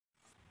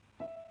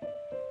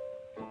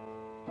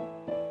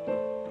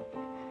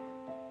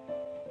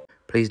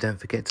Please don't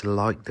forget to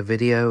like the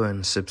video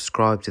and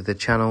subscribe to the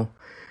channel.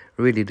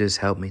 It really does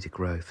help me to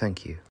grow.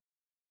 Thank you.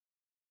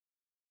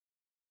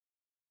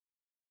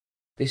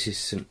 This is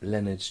St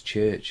Leonards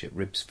Church at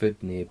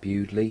Ribbesford near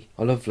Bewdley.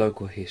 I love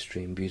local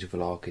history and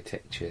beautiful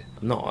architecture.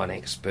 I'm not an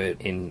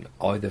expert in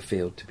either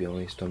field, to be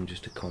honest. I'm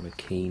just a kind of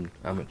keen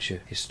amateur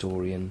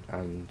historian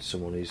and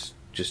someone who's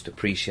just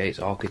appreciates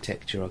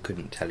architecture. I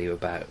couldn't tell you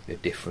about the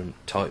different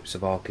types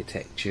of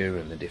architecture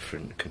and the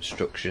different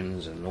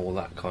constructions and all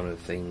that kind of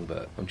thing,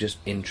 but I'm just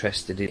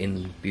interested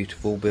in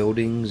beautiful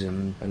buildings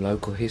and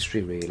local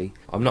history, really.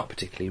 I'm not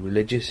particularly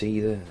religious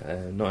either,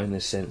 not in the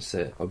sense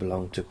that I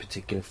belong to a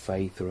particular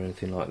faith or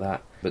anything like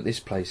that. But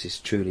this place is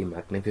truly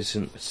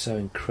magnificent. It's so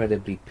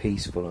incredibly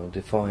peaceful, and I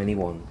defy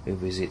anyone who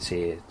visits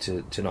here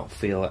to not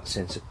feel that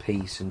sense of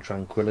peace and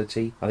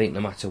tranquility. I think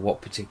no matter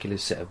what particular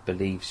set of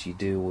beliefs you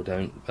do or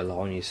don't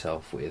align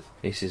yourself with,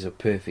 this is a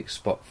perfect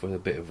spot for a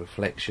bit of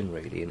reflection,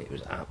 really, and it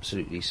was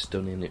absolutely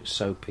stunning. It was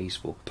so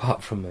peaceful,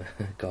 apart from a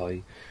guy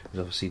who was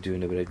obviously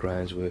doing a bit of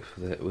groundswork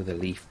with a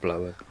leaf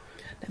blower.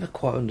 Never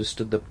quite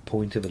understood the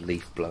point of a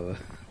leaf blower,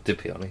 to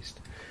be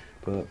honest,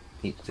 but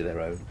each to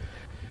their own.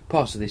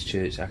 Parts of this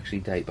church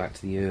actually date back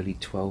to the early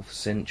 12th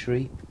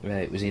century.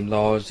 It was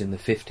enlarged in the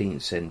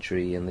 15th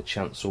century and the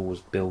chancel was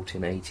built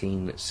in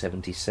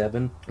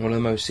 1877. One of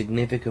the most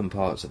significant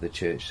parts of the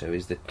church, though,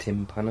 is the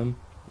tympanum.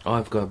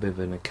 I've got a bit of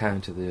an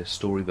account of the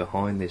story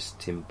behind this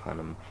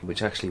tympanum,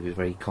 which actually was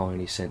very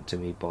kindly sent to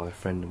me by a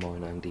friend of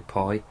mine, Andy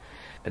Pye,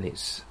 and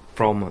it's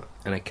from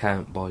an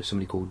account by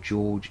somebody called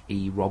George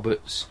E.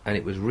 Roberts, and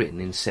it was written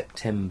in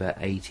September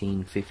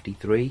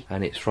 1853,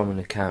 and it's from an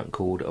account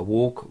called A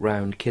Walk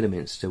Round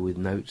Kidderminster with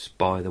Notes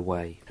by the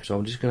Way. So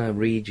I'm just going to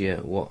read you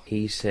what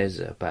he says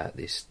about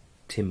this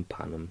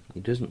tympanum. He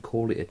doesn't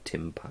call it a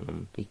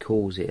tympanum, he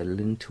calls it a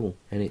lintel,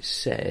 and it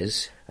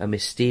says, a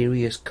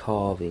mysterious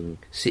carving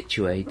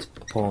situate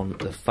upon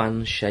the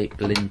fan-shaped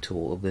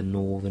lintel of the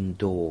northern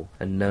door,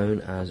 and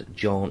known as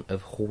John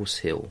of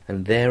Horsehill,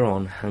 and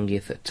thereon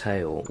hangeth a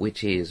tale,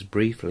 which is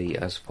briefly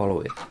as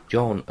followeth.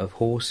 John of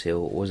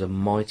Horsehill was a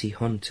mighty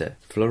hunter,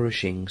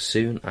 flourishing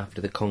soon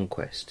after the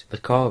conquest. The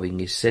carving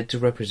is said to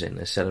represent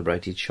a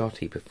celebrated shot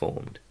he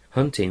performed.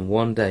 Hunting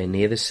one day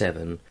near the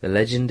Severn, the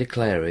legend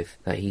declareth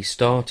that he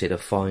started a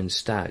fine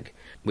stag,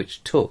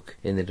 which took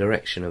in the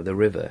direction of the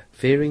river.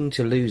 Fearing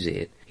to lose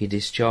it, he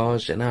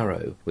discharged an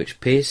arrow, which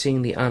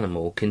piercing the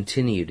animal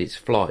continued its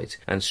flight,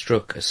 and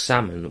struck a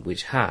salmon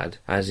which had,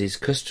 as is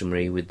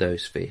customary with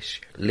those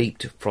fish,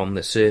 leaped from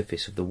the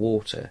surface of the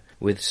water,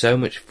 with so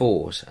much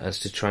force as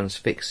to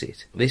transfix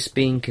it. This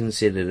being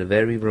considered a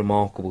very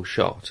remarkable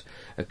shot,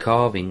 a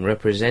carving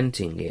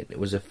representing it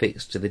was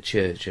affixed to the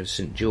church of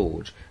St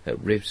George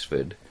at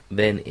Ribbesford,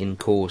 then in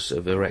course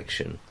of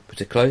erection. But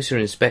a closer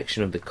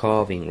inspection of the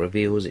carving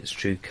reveals its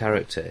true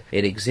character.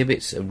 It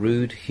exhibits a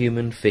rude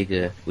human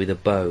figure with a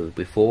bow,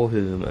 before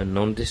whom a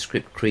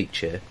nondescript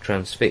creature,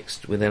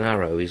 transfixed with an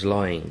arrow, is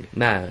lying.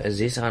 Now, as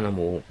this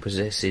animal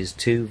possesses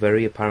two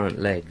very apparent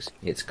legs,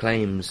 its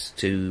claims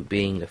to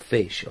being a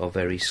fish are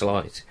very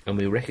slight, and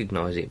we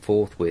recognise it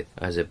forthwith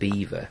as a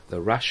beaver.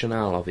 The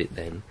rationale of it,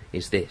 then,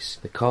 is this.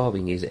 The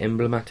carving is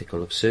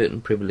emblematical of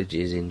certain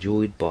privileges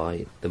enjoyed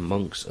by the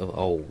monks of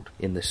old,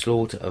 in the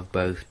slaughter of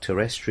both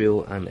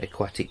terrestrial and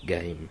aquatic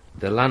game,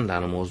 the land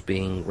animals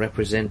being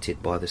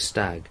represented by the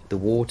stag, the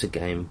water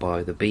game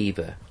by the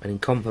beaver, and in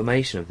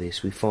confirmation of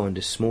this we find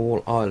a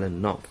small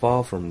island not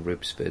far from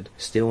Ribbesford,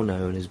 still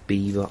known as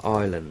Beaver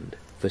Island.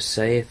 For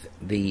saith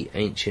the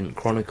ancient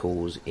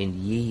chronicles,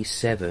 in ye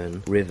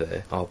Severn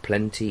river are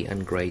plenty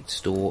and great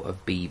store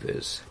of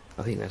beavers.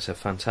 I think that's a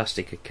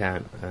fantastic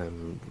account,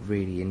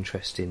 really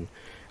interesting.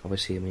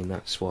 Obviously, I mean,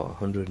 that's what,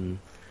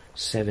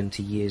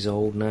 170 years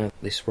old now,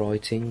 this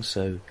writing,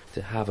 so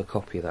to have a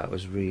copy of that I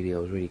was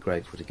really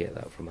grateful to get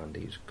that from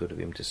Andy. It was good of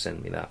him to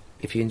send me that.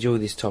 If you enjoy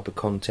this type of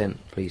content,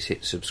 please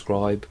hit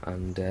subscribe,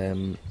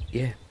 and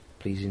yeah,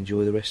 please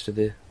enjoy the rest of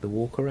the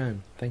walk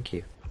around. Thank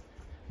you.